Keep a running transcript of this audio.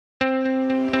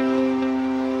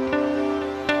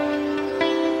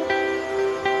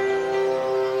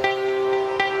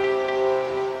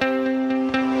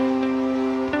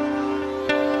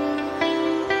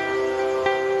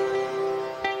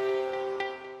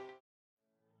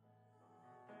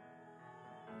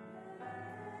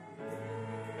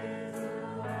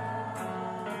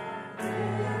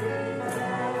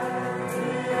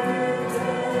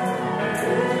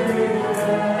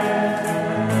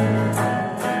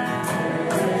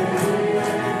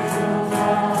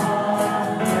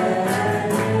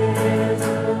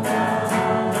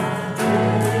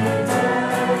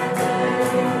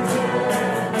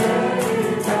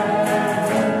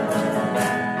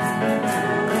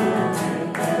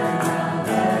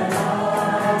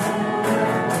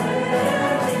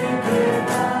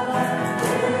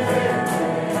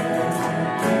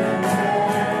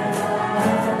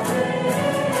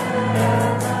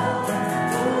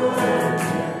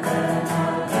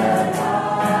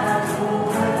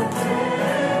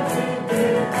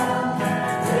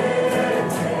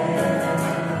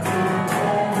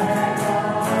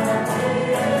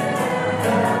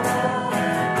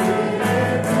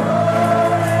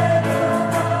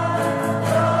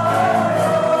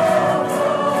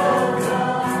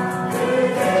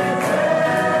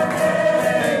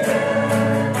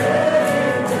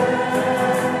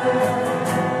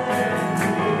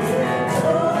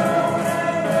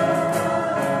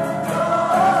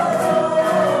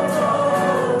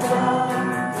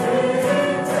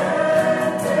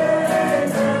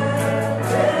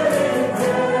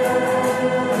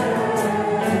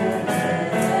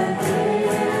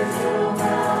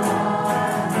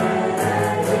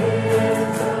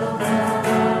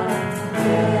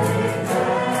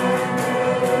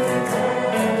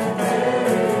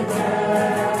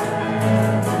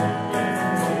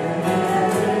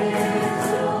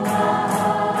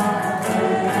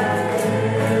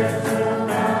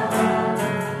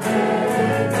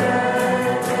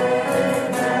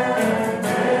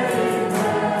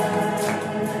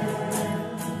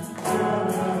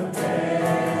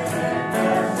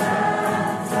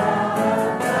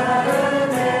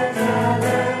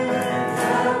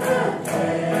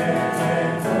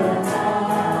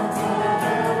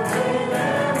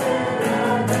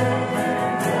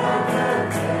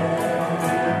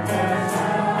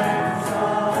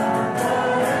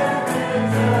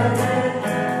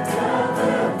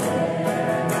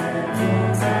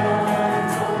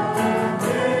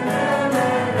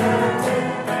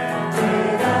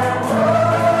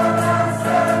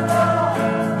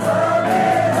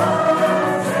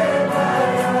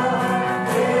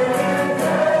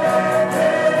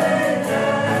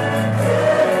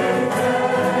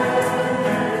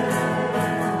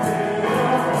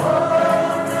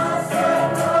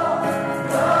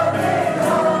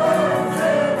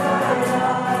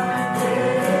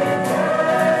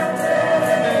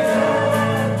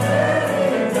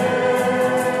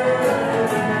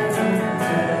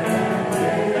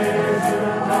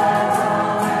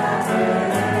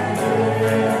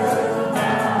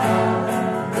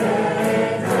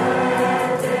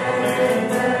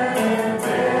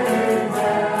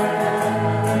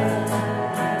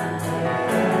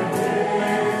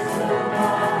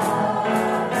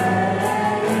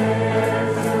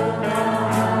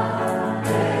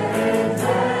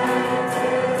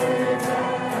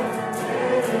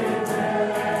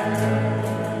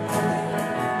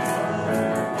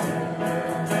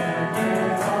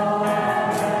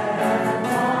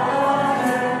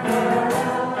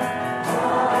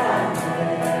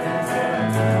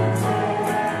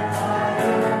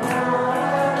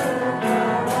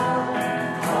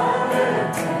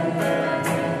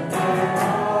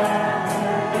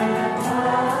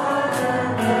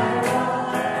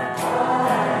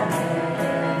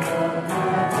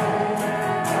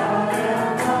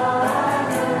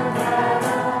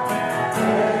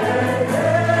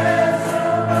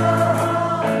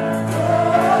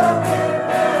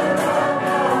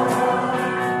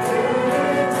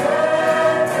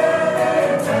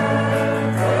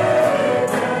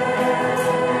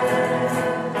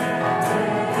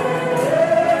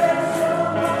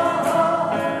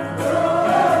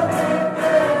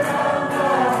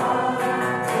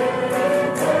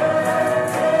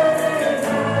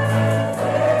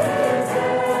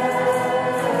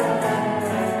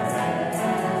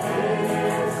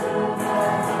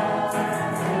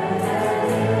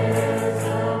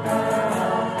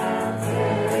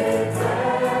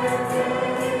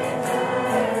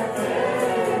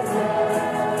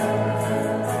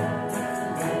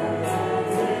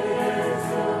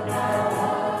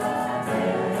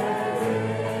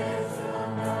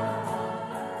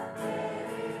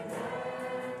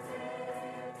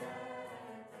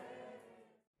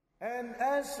And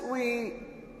as we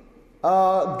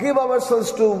give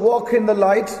ourselves to walk in the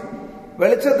light,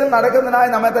 വെളിച്ചത്തിൽ നടക്കുന്നതിനായി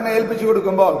നമ്മെ തന്നെ ഏൽപ്പിച്ചു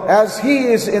കൊടുക്കുമ്പോൾ, as He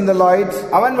is in the light,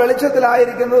 അവൻ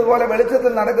വെളിച്ചത്തിലായിരിക്കുന്നത് പോലെ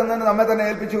വെളിച്ചത്തിൽ നടക്കുന്നതിന് നമ്മെ തന്നെ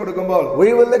ഏൽപ്പിച്ചു കൊടുക്കുമ്പോൾ, we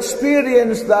will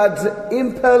experience that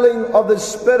impelling of the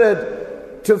Spirit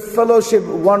to fellowship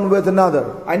one with another.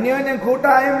 അന്യോന്യം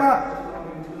കൂട്ടായ്മ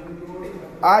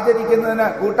ആചരിക്കുന്നതിന്,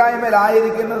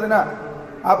 കൂട്ടായ്മയിലായിരിക്കുന്നതിന്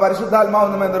ആ പരിശുദ്ധാത്മാവ്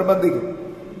നമ്മെ നിർബന്ധിക്കും.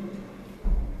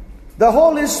 The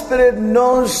Holy Spirit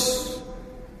knows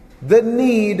the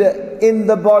need in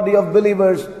the body of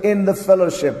believers in the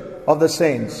fellowship of the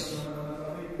saints.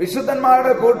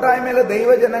 വിശുദ്ധന്മാരുടെ കൂട്ടായ്മയിലെ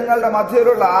ദൈവജനങ്ങളുടെ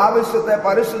മധ്യയിലുള്ള ആവശ്യത്തെ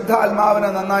പരിശുദ്ധാത്മാവിന്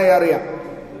നന്നായി അറിയാം.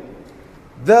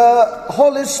 The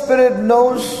Holy Spirit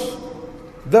knows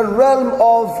the realm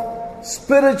of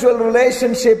spiritual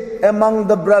relationship among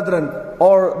the brethren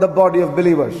or the body of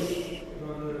believers.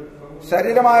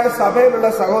 ശരീരമായ സഭയിലുള്ള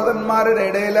സഹോദരന്മാരുടെ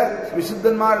ഇടയില്,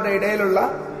 വിശുദ്ധന്മാരുടെ ഇടയിലുള്ള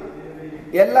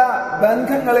എല്ലാ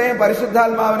ബന്ധങ്ങളെയും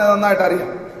പരിശുദ്ധാത്മാവിനെ നന്നായിട്ട് അറിയാം.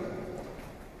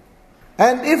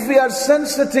 And if we are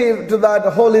sensitive to that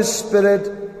Holy Spirit,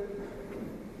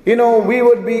 we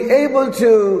would be able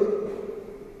to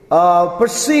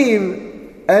perceive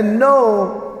and know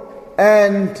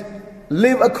and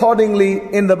live accordingly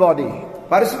in the body.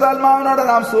 പരിശുദ്ധാത്മാവിനോട്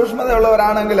നാം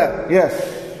സൂക്ഷ്മതയുള്ളവരാണെങ്കിൽ, yes,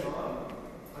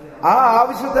 ആ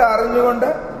ആവശ്യത്തെ അറിഞ്ഞുകൊണ്ട്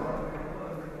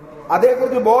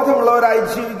അതേക്കുറിച്ച് ബോധമുള്ളവരായി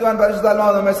ജീവിക്കുവാൻ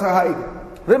പരിശുദ്ധാത്മാവ് നമ്മെ സഹായിക്കും.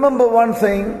 Remember one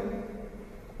thing,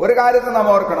 ഒരു കാര്യത്തെ നാം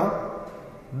ഓർക്കണം,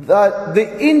 that the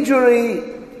injury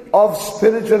of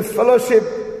spiritual fellowship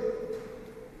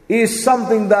is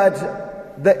something that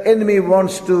the enemy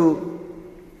wants to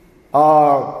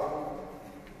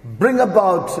bring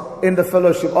about in the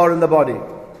fellowship or in the body.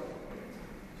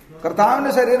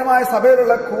 കർത്താവിന്റെ ശരീരമായ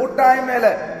സഭയിലുള്ള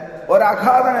കൂട്ടായ്മയില്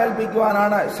ഒരാഘാതം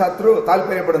ഏൽപ്പിക്കുവാനാണ് ശത്രു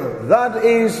താല്പര്യപ്പെടുന്നത്. That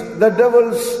is the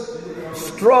devil's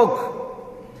stroke.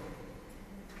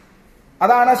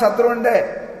 അതാണ് ശത്രുവിന്റെ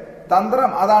തന്ത്രം,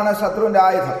 അതാണ് ശത്രുവിന്റെ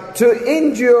ആയുധം. To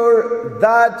injure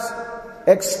that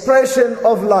expression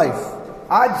of life.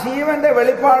 ആ ജീവന്റെ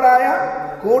വെളിപ്പാടായ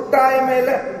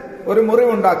കൂട്ടായ്മയില് ഒരു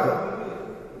മുറിവുണ്ടാക്കുക.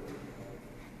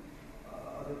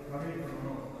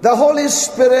 The Holy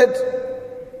Spirit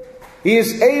is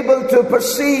able to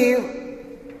perceive,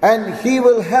 and He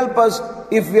will help us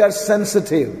if we are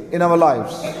sensitive in our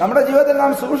lives. നമ്മുടെ ജീവിതത്തിൽ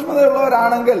നാം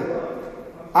സൂക്ഷ്മതയുള്ളവരാണെങ്കിൽ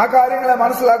ആ കാര്യങ്ങളെ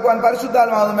മനസ്സിലാക്കുവാൻ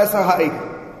പരിശുദ്ധാത്മാവ് നമ്മെ സഹായിക്കും.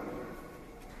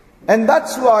 And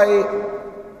that's why,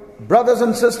 brothers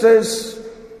and sisters,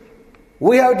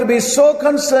 we have to be so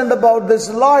concerned about this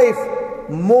life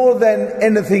more than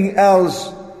anything else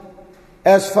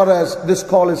as far as this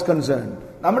call is concerned.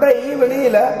 നമ്മുടെ ഈ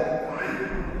വിളിയില്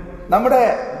നമ്മുടെ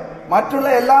മറ്റുള്ള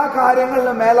എല്ലാ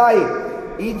കാര്യങ്ങളിലും മേലായി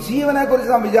ഈ ജീവനെ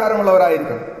കുറിച്ച് നാം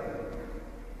വിചാരമുള്ളവരായിരിക്കണം.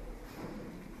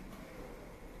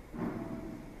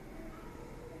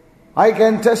 I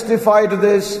can testify to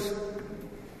this,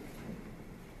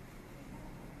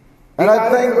 and I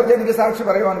think എനിക്ക് സാക്ഷി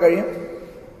പറയുവാൻ കഴിയും.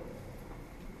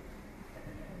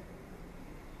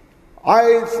 I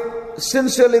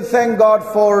sincerely thank God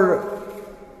for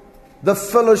the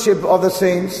fellowship of the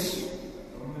saints.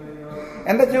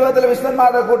 എന്റെ ജീവിതത്തിലെ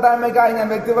വിശുദ്ധന്മാരുടെ കൂട്ടായ്മയ്ക്കായി ഞാൻ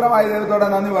വ്യക്തിപരമായി ദൈവത്തോടെ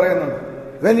നന്ദി പറയുന്നുണ്ട്.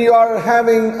 When you are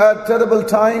having a terrible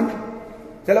time,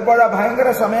 ചിലപ്പോൾ ഭയങ്കര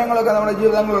സമയങ്ങളൊക്കെ നമ്മുടെ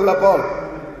ജീവിതങ്ങളിലുള്ളപ്പോൾ,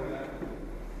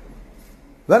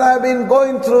 when I have been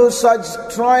going through such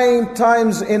trying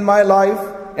times in my life,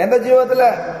 എന്റെ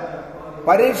ജീവിതത്തിലെ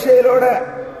പരീക്ഷയിലൂടെ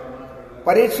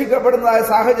പരീക്ഷിക്കപ്പെടുന്നതായ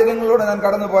സാഹചര്യങ്ങളിലൂടെ ഞാൻ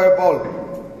കടന്നു പോയപ്പോൾ,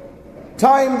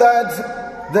 time that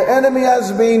the enemy has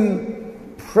been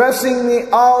pressing me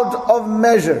out of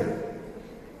measure,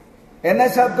 എന്നെ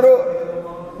ശത്രു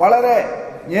വളരെ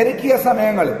ഞെരുക്കിയ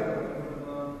സമയങ്ങളിൽ,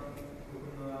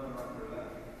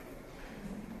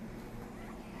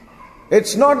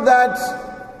 it's not that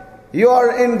you are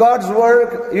in God's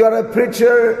work, you are a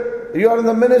preacher, you are in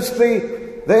the ministry,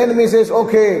 the enemy says,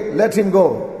 okay, let him go.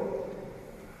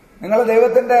 നിങ്ങൾ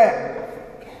ദൈവത്തിന്റെ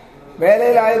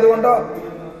വേലയിലായതുകൊണ്ടോ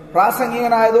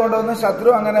പ്രാസംഗികനായതുകൊണ്ടോ ഒന്നും ശത്രു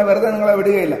അങ്ങനെ വെറുതെ നിങ്ങളെ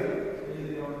വിടുകയില്ല.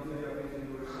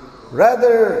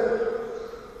 Rather,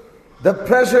 the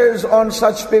pressures on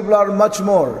such people are much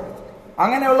more.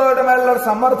 അങ്ങനെയുള്ളവരുടെ മേലുള്ള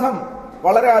സമ്മർദ്ദം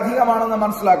വളരെ അധികമാണെന്ന്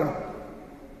മനസ്സിലാക്കണം.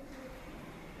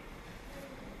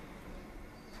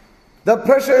 The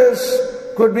pressures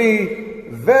could be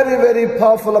very, very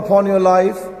powerful upon your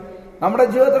life. നമ്മുടെ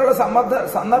ജീവിതത്തിലുള്ള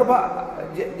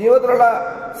ജീവിതത്തിലുള്ള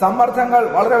സമ്മർദ്ദങ്ങൾ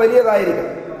വളരെ വലിയതായിരിക്കും.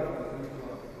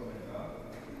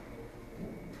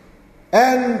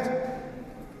 And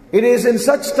it is in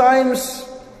such times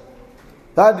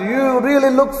that you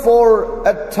really look for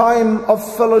a time of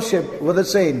fellowship with the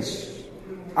saints.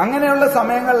 അങ്ങനെയുള്ള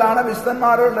സമയങ്ങളിലാണ്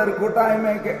വിശുദ്ധന്മാരുടെ ഒരു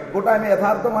കൂട്ടായ്മ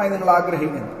യഥാർത്ഥമായി നിങ്ങൾ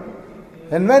ആഗ്രഹിക്കുന്നത്.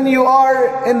 And when you are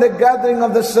in the gathering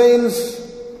of the saints,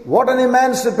 what an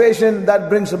emancipation that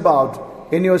brings about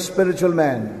in your spiritual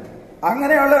man.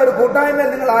 അങ്ങനെയുള്ള ഒരു കൂട്ടായ്മയിൽ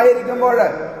നിങ്ങൾ ആയിരിക്കുമ്പോൾ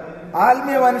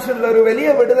ആത്മീയ മനുഷ്യനിൽ ഒരു വലിയ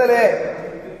വിടുതലെ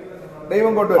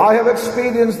ദൈവം കൊണ്ടുവരും. I have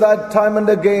experienced that time and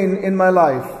again in my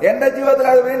life. എന്റെ ജീവിതത്തിൽ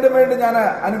അത് വീണ്ടും വീണ്ടും ഞാൻ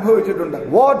അനുഭവിച്ചിട്ടുണ്ട്.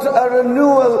 What a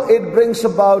renewal it brings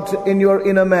about in your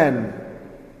inner man.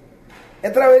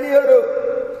 എത്ര വലിയൊരു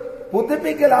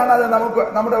പുതുപ്പിക്കലാണ് അത്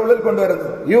നമ്മുടെ ഉള്ളിൽ കൊണ്ടുവരുന്നത്.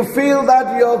 You feel that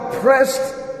you are pressed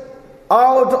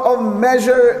out of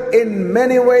measure in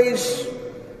many ways.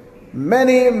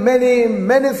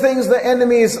 Many things the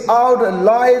enemy is out,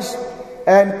 lies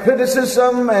and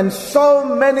criticism and so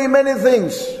many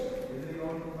things.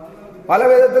 പല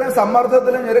വിധത്തിലും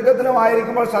സമ്മർദ്ദത്തിലും ഞെരുക്കത്തിലും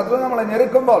ആയിരിക്കുമ്പോൾ, ശത്രു നമ്മളെ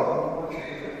ഞെരുക്കുമ്പോൾ,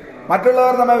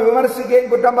 മറ്റുള്ളവർ നമ്മെ വിമർശിക്കുകയും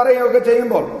കുറ്റം പറയുകയും ഒക്കെ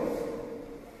ചെയ്യുമ്പോൾ,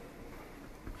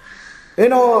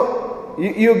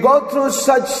 you go through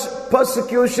such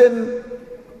persecution,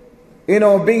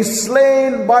 being slain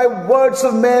by words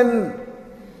of men.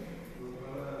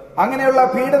 അങ്ങനെയുള്ള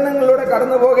പീഡനങ്ങളിലൂടെ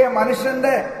കടന്നു പോകുകയും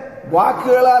മനുഷ്യന്റെ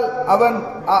വാക്കുകളാൽ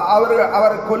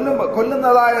അവർ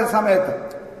കൊല്ലുന്നതായ സമയത്ത്,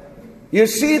 you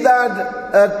see that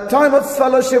a time of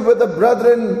fellowship with the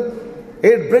brethren,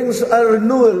 it brings a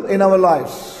renewal in our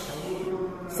lives.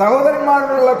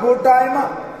 സഹോദരന്മാരോടുള്ള കൂട്ടായ്മ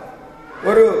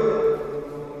ഒരു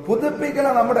പുതുപ്പിക്കൽ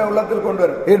നമ്മുടെ ഉള്ളത്തിൽ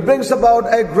കൊണ്ടുവരും. It brings about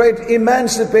a great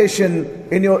emancipation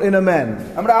in your inner man.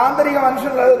 നമ്മുടെ ആന്തരിക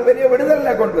മനുഷ്യനിൽ ഒരു വലിയ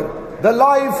വിടുതലിനെ കൊണ്ടുവരും. The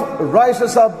life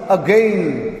rises up again.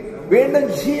 വീണ്ടും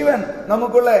ജീവൻ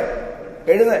നമുക്കുള്ള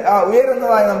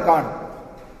ഉയരുന്നതായി നാം കാണും.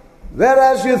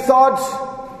 Whereas you thought,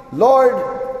 Lord,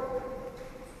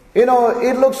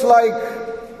 it looks like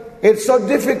it's so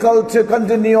difficult to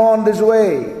continue on this way.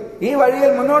 ഈ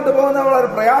വഴിയിൽ മുന്നോട്ട് പോകുന്നത് വളരെ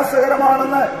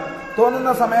പ്രയാസകരമാണെന്ന്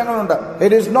തോന്നുന്ന സമയങ്ങളുണ്ട്.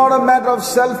 It is not a matter of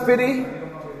self-pity.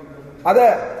 അത്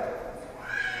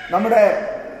നമ്മുടെ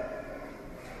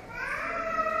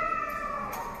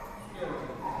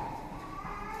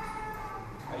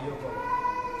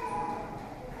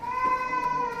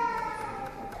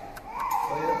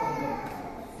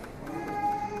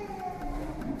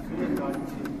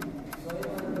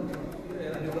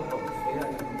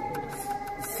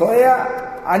സ്വയ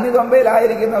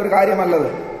അനുകമ്പയിലായിരിക്കുന്ന ഒരു കാര്യമല്ലത്.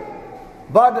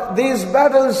 But these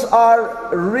battles are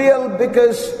real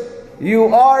because you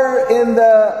are in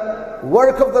the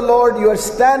work of the Lord. You are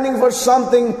standing for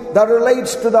something that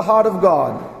relates to the heart of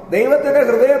God. ദൈവത്തിന്റെ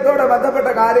ഹൃദയത്തോട് ബന്ധപ്പെട്ട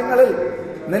കാര്യങ്ങളിൽ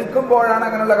നിൽക്കുമ്പോഴാണ്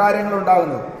അങ്ങനെയുള്ള കാര്യങ്ങൾ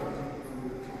ഉണ്ടാകുന്നത്.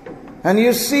 And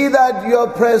you see that you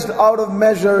are pressed out of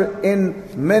measure in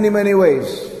many ways.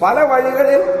 പല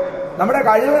വഴികളിൽ നമ്മുടെ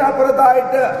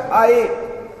കഴിവിനപ്പുറത്തായിട്ട് ആയി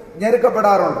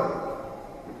ഞെരുക്കപ്പെടാറുണ്ട്.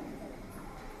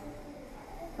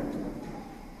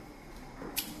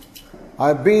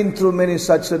 I've been through many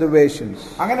such situations.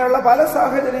 അങ്ങനെയുള്ള പല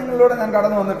സാഹചര്യങ്ങളിലൂടെ ഞാൻ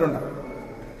കടന്നു വന്നിട്ടുണ്ട്.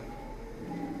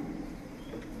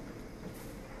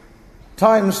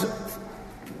 Times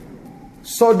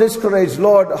so discouraged,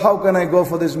 Lord, how can I go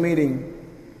for this meeting?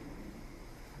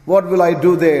 What will I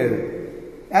do there?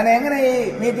 ഞാൻ എങ്ങനെ ഈ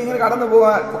മീറ്റിംഗിൽ കടന്നു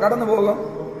പോകും?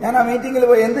 ഞാൻ ആ മീറ്റിംഗിൽ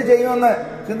പോയി എന്ത് ചെയ്യുമെന്ന്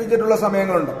ചിന്തിച്ചിട്ടുള്ള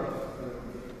സമയങ്ങളുണ്ട്.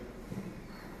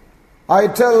 I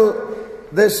tell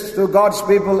this to God's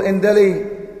people in Delhi.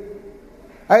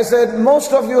 I said,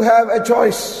 most of you have a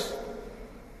choice.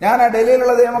 ഞാൻ ആ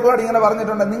ഡൽഹിയിലുള്ള ദൈവമക്കളോട് ഇങ്ങനെ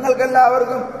പറഞ്ഞിട്ടുണ്ട്,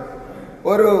 നിങ്ങൾക്കെല്ലാവർക്കും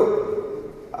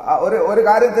ഒരു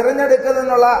കാര്യം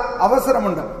തിരഞ്ഞെടുക്കുന്നതിനുള്ള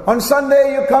അവസരമുണ്ട്. On Sunday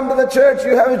you come to the church,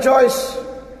 you have a choice.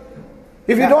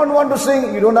 If you don't want to sing,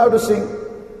 you don't have to sing.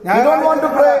 You don't want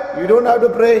to pray, you don't have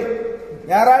to pray.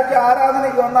 ഞായറാഴ്ച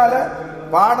ആരാധനയ്ക്ക് വന്നാല്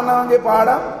പാടണമെങ്കിൽ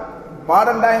പാടാം,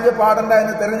 പാടണ്ടെങ്കിൽ പാടണ്ട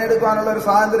എന്ന് തിരഞ്ഞെടുക്കാനുള്ള ഒരു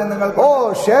സ്വാതന്ത്ര്യം നിങ്ങൾക്ക്.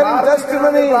 Sharing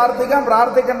testimony,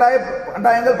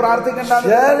 പ്രാർത്ഥിക്കാണ്ടെങ്കിൽ പ്രാർത്ഥിക്കേണ്ട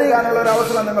ഒരു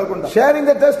അവസരം നിങ്ങൾക്കുണ്ട്. Sharing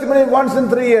the testimony once in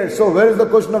 3 years. So where is the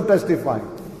question of testifying?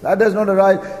 That does not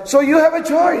arise. So you have a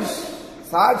choice.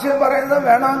 സാക്ഷ്യം പറയുന്നത്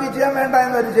വേണമെങ്കിൽ ചെയ്യാൻ, വേണ്ട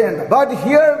എന്ന് വരെ ചെയ്യണ്ട. But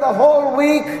here the whole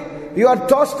week you are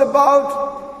tossed about,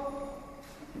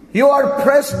 you are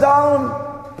pressed down,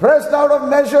 pressed out of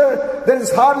measure. There is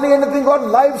hardly anything got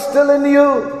life still in you.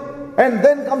 And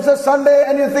then comes a Sunday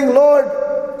and you think, Lord,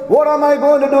 what am I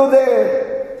going to do there?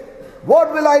 What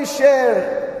will I share?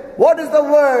 What is the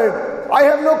word? I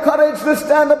have no courage to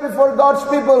stand up before God's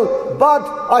people, but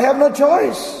I have no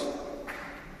choice.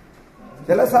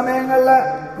 ചില സമയങ്ങളിൽ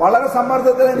വളരെ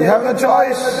സമ്മർദ്ദത്തിൽ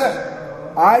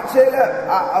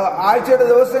ആഴ്ചയുടെ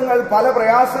ദിവസങ്ങൾ പല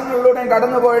പ്രയാസങ്ങളിലൂടെയും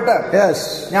കടന്നുപോയിട്ട്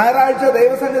ഞായറാഴ്ച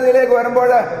ദൈവസന്നിധിയിലേക്ക്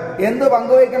വരുമ്പോൾ എന്ത്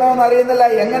പങ്കുവയ്ക്കണമെന്ന് അറിയുന്നില്ല,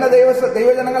 എങ്ങനെ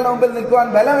ദൈവജനങ്ങളുടെ മുമ്പിൽ നിൽക്കുവാൻ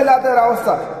ബലമില്ലാത്ത ഒരവസ്ഥ,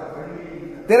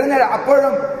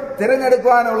 അപ്പോഴും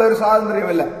തിരഞ്ഞെടുക്കുവാനുള്ള ഒരു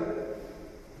സ്വാതന്ത്ര്യമില്ല.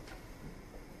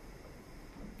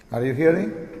 Are you hearing?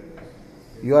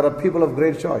 You are a people of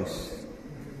great choice.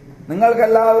 നിങ്ങൾക്ക്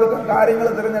എല്ലാവർക്കും കാര്യങ്ങൾ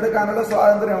തിരഞ്ഞെടുക്കാനുള്ള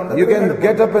സ്വാതന്ത്ര്യമുണ്ട്. You can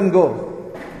get up and go.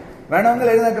 വേണമെങ്കിൽ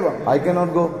എഴുന്നേറ്റ് പോകാം. I cannot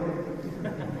go.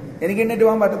 എനിക്ക് എണ്ണീറ്റ്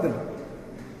പോകാൻ പറ്റത്തില്ല.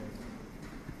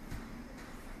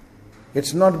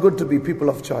 It's not good to be people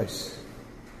of choice.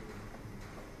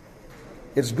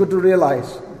 It's good to realize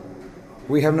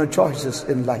we have no choices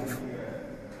in life.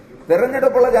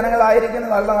 തിരഞ്ഞെടുപ്പുള്ള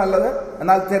ജനങ്ങളായിരിക്കുന്നത് നല്ലത്.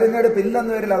 എന്നാൽ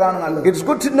തിരഞ്ഞെടുപ്പില്ലെന്ന് വരില്ല, അതാണ് നല്ലത്. It's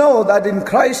good to know that in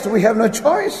Christ we have no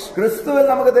choice. ക്രിസ്തുവിൽ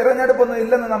നമുക്ക് തിരഞ്ഞെടുപ്പൊന്നും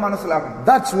ഇല്ലെന്ന് നാം മനസ്സിലാക്കണം.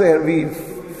 That's where we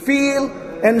feel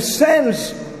and sense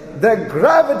the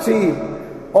gravity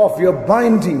of your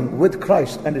binding with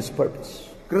Christ and His purpose.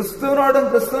 ക്രിസ്തുവിനോടും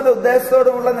ക്രിസ്തുവിന്റെ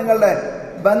ഉദ്ദേശത്തോടുമുള്ള നിങ്ങളുടെ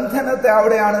ബന്ധനത്തെ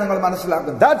അവിടെയാണ് നിങ്ങൾ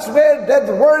മനസ്സിലാക്കുന്നത്. That's where death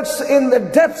works in the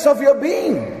depths of your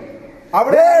being.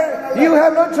 There you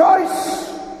have no choice.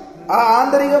 ആ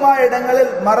ആന്തരികമായ ഇടങ്ങളിൽ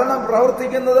മരണം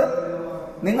പ്രവർത്തിക്കുന്നത്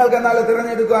നിങ്ങൾക്ക് എന്നാൽ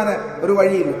തിരഞ്ഞെടുക്കാൻ ഒരു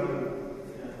വഴിയില്ല.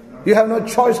 You have no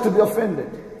choice to be offended.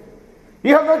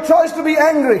 You have no choice to be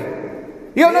angry.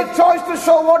 You have no choice to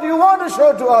show what you want to show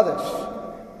to others.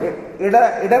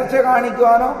 ഇടർച്ച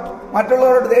കാണിക്കുവാനോ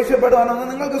മറ്റുള്ളവരോട് ദേഷ്യപ്പെടുവാനോ ഒന്നും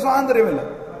നിങ്ങൾക്ക് സ്വാതന്ത്ര്യമില്ല.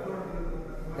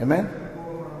 Amen.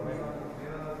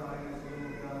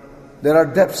 There are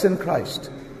depths in Christ,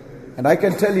 and I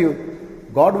can tell you,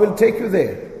 God will take you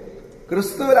there.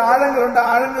 ക്രിസ്തുവിൽ ആഴങ്ങളുണ്ട്,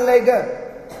 ആഴങ്ങളിലേക്ക്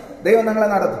ദൈവം നിങ്ങളെ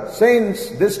നടത്തും. Saints,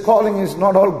 this calling is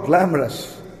not all glamorous.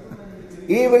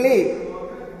 ഈ വിളി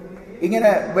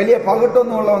ഇങ്ങനെ വലിയ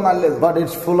പകിട്ടൊന്നുമുള്ള ഒന്നല്ല, but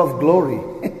it's full of glory.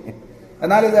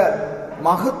 എന്നാൽ ഇത്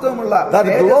മഹത്വമുള്ള that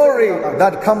glory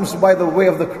that comes by the way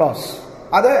of the cross.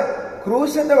 അത്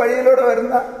ക്രൂശിന്റെ വഴിയിലൂടെ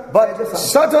വരുന്ന, but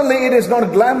certainly it is not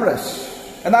glamorous.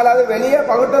 എന്നാൽ അത് വലിയ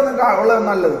പകിട്ടൊന്നും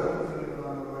ഉള്ളതെന്നല്ലത്.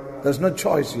 There's no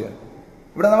choice here.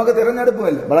 ഇവിടെ നമുക്ക്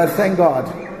തിരഞ്ഞെടുപ്പില്ല. But I thank God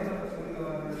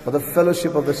for the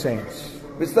fellowship of the saints.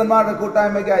 വിശുദ്ധന്മാരുടെ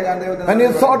കൂട്ടായ്മയ്ക്കായി ഞാൻ ദൈവത്തിന്. And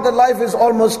you thought that life is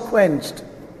almost quenched.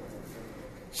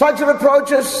 Such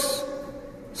reproaches,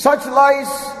 such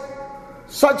lies,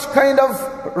 such kind of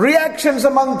reactions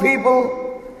among people.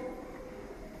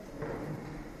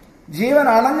 ജീവൻ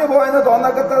അണഞ്ഞു പോയെന്ന്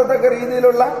തോന്നക്കത്തക്ക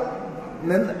രീതിയിലുള്ള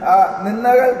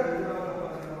നിന്ദകൾ,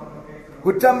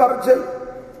 കുറ്റം പറച്ചിൽ,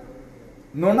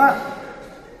 നുണ,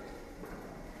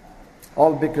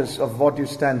 all because of what you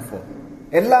stand for.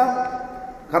 എല്ലാം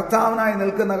കർത്താവിനായി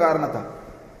നിൽക്കുന്ന കാരണത്താൽ.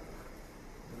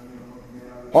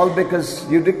 All because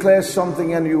you declare something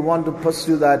and you want to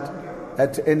pursue that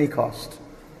at any cost.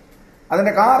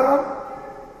 അതിന്റെ കാരണം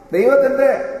ദൈവത്തിന്റെ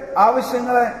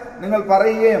ആവശ്യങ്ങളെ നിങ്ങൾ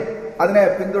പറയുകയും അതിനെ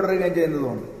പിന്തുടരുകയും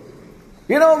ചെയ്യുന്നതുകൊണ്ട്.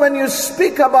 You know, when you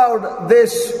speak about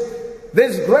this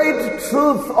great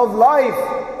truth of life,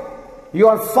 you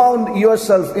are found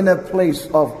yourself in a place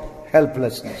of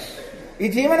helplessness. ഈ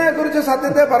ജീവനെ കുറിച്ച്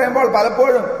സത്യത്തെ പറയുമ്പോൾ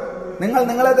പലപ്പോഴും നിങ്ങൾ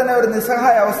നിങ്ങളെ തന്നെ ഒരു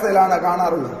നിസ്സഹായ അവസ്ഥയിലാണ്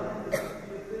കാണാറുള്ളത്.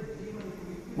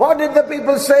 What did the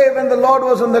people say when the Lord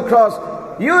was on the cross?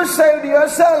 You saved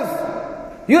yourself.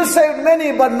 You saved many,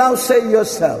 but now save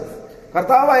yourself.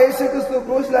 കർത്താവ് യേശുക്രിസ്തു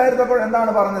ക്രൂശിലായിരുന്നപ്പോൾ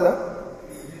എന്താണ് പറഞ്ഞത്?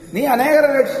 നീ അനേകരെ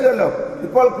രക്ഷിച്ചല്ലോ,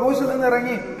 ഇപ്പോൾ ക്രൂശിൽ നിന്ന്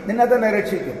ഇറങ്ങി നിന്നെ തന്നെ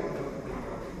രക്ഷിക്കും.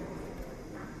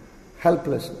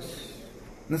 Helplessness.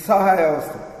 നിസ്സഹായ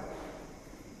അവസ്ഥ.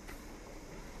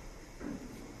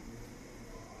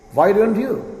 Why don't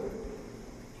you?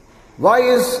 Why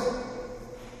is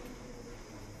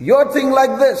your thing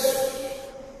like this?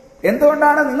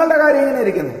 എന്തുകൊണ്ടാണ് നിങ്ങളുടെ കാര്യം ഇങ്ങനെ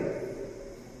ഇരിക്കുന്നത്?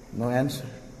 No answer.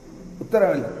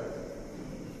 ഉത്തരമില്ല.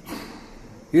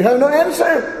 You have no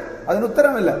answer. അതിന്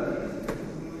ഉത്തരമില്ല.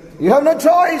 You have no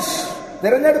choice.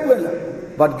 തിരഞ്ഞെടുപ്പില്ല.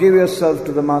 But give yourself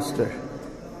to the master.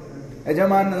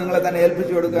 യജമാനന് നിങ്ങളെ തന്നെ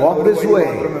ഏൽപ്പിച്ചു കൊടുക്കുക. Walk this way.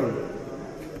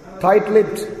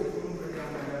 Tight-lipped.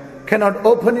 Cannot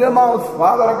open your mouth. വാ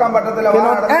തുറക്കാൻ പറ്റത്തില്ല.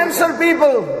 Cannot answer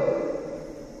people.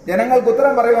 ജനങ്ങൾക്ക്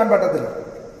ഉത്തരം പറയുവാൻ പറ്റത്തില്ല.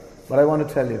 But I want to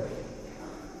tell you,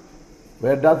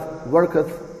 where death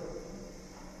worketh,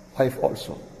 life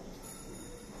also.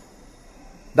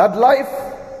 That life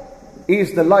is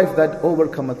the life that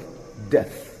overcometh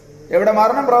death. എവിടെ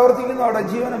മരണം പ്രവർത്തിക്കുന്നു അവിടെ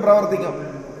ജീവനും പ്രവർത്തിക്കും.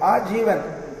 ആ ജീവൻ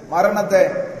മരണത്തെ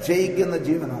ജയിക്കുന്ന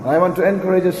ജീവനാണ്. I want to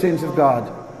encourage the saints of God.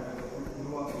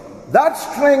 That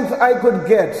strength I could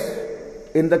get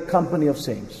in the company of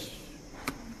saints.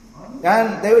 ഞാൻ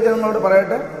ദൈവജനങ്ങളോട്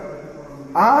പറയട്ടെ,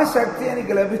 ആ ശക്തി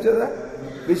എനിക്ക് ലഭിച്ചത്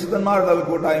വിശുദ്ധന്മാരുടെ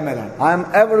കൂട്ടായ്മയിലാണ്. I am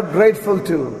ever grateful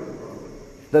to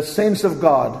the saints of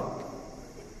God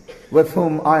with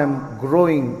whom I am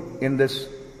growing in this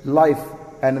life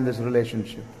and in this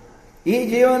relationship. ഈ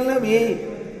ജീവനിലും ഈ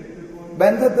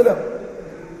ബന്ധത്തിലും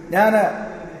ഞാൻ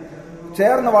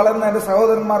ചേർന്ന് വളർന്ന എന്റെ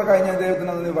സഹോദരന്മാർക്കായി ഞാൻ ദൈവത്തിന്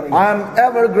നന്ദി പറയുന്നു. I am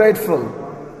ever grateful.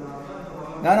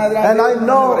 And I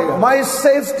know my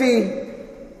safety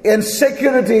and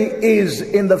security is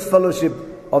in the fellowship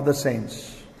of the saints.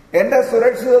 എന്റെ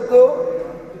സുരക്ഷിതത്വവും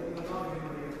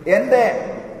എന്റെ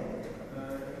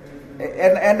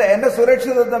എന്റെ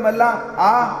സുരക്ഷിതത്വമെല്ലാം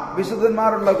ആ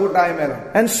വിശുദ്ധന്മാരുള്ള കൂട്ടായ്മയിലാണ്.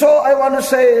 And so I want to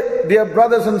say, dear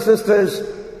brothers and sisters,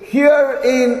 here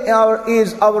is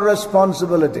our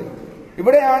responsibility.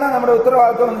 ഇവിടെയാണ് നമ്മുടെ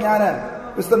ഉത്തരവാദിത്വം. ഞാൻ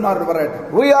വിശുദ്ധന്മാരോട് പറയട്ടെ,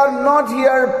 we are not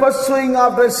here pursuing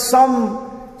after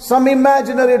some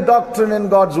imaginary doctrine in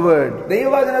God's word.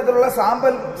 ദൈവവചനത്തിലുള്ള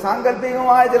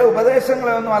സാങ്കല്പികമായ ചില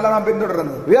ഉപദേശങ്ങളെ ഒന്നും അല്ല നാം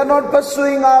പിന്തുടരുന്നത്. We are not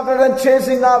pursuing after and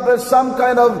chasing after some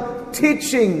kind of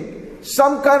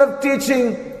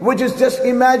teaching which is just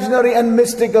imaginary and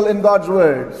mystical in God's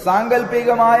word.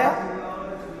 സാങ്കല്പികമായ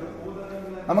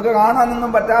നമുക്ക്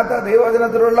കാണാനൊന്നും പറ്റാത്ത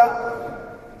ദൈവവചനത്തിലുള്ള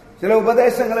ചില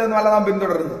ഉപദേശങ്ങളെ ഒന്നും അല്ല നാം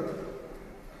പിന്തുടരുന്നത്.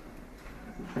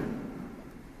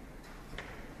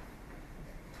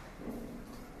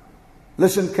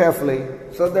 Listen carefully.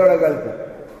 ശ്രദ്ധയോടെ കേൾക്കുക.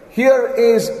 Here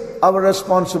is our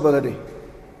responsibility.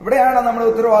 ഇവിടെയാണ് നമ്മുടെ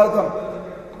ഉത്തരവാദിത്വം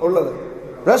ഉള്ളത്.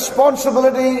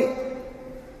 Responsibility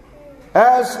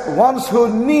as ones who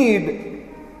need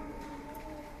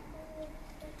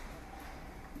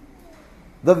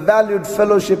the valued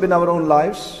fellowship in our own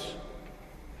lives.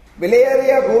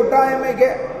 വിലയേറിയ കൂട്ടായ്മയ്ക്ക്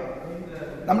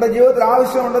നമ്മുടെ ജീവിതത്തിൽ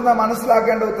ആവശ്യമുണ്ടെന്ന്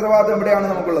മനസ്സിലാക്കേണ്ട ഉത്തരവാദിത്വം ഇവിടെയാണ്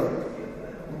നമുക്കുള്ളത്.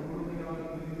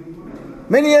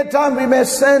 Many a time we may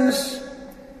sense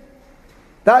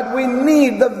that we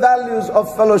need the values of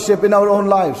fellowship in our own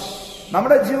lives.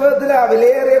 നമ്മുടെ ജീവിതത്തിൽ ആ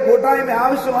വിലയേറിയ കൂട്ടായ്മ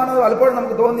ആവശ്യമാണെന്ന് പലപ്പോഴും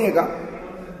നമുക്ക് തോന്നിയേക്കാം.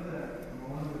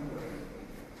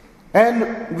 And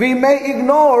we may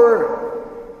ignore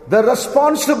the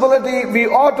responsibility we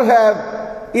ought to have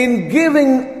in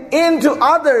giving into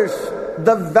others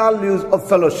the values of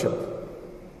fellowship.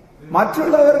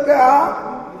 മറ്റുള്ളവർക്ക് ആ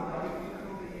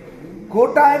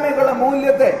കൂട്ടായ്മകളുടെ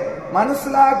മൂല്യത്തെ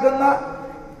മനസ്സിലാക്കുന്ന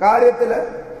കാര്യത്തില്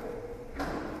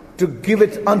to give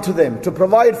it unto them, to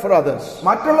provide for others.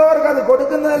 മറ്റുള്ളവർക്ക് അത്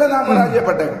കൊടുക്കുന്നതിൽ നാം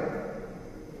പരാജയപ്പെട്ടേ.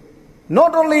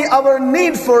 Not only our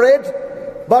need for it,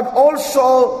 but also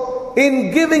in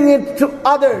giving it to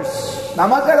others.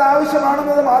 നമുക്കത്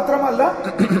ആവശ്യമാണെന്നത് മാത്രമല്ല,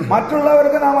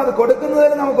 മറ്റുള്ളവർക്ക് നാം അത്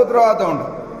കൊടുക്കുന്നതിൽ നമുക്ക് ഉത്തരവാദിത്തമുണ്ട്.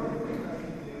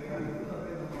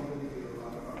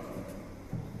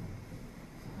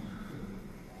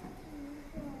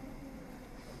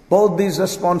 Both these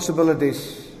responsibilities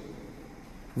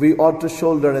we ought to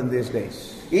shoulder in these days.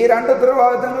 ഈ രണ്ട്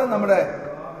ഉത്തരവാദിത്തങ്ങളും നമ്മുടെ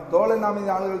തോളിൽ നാം ഈ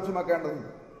ആളുകൾ ചുമക്കേണ്ടതുണ്ട്.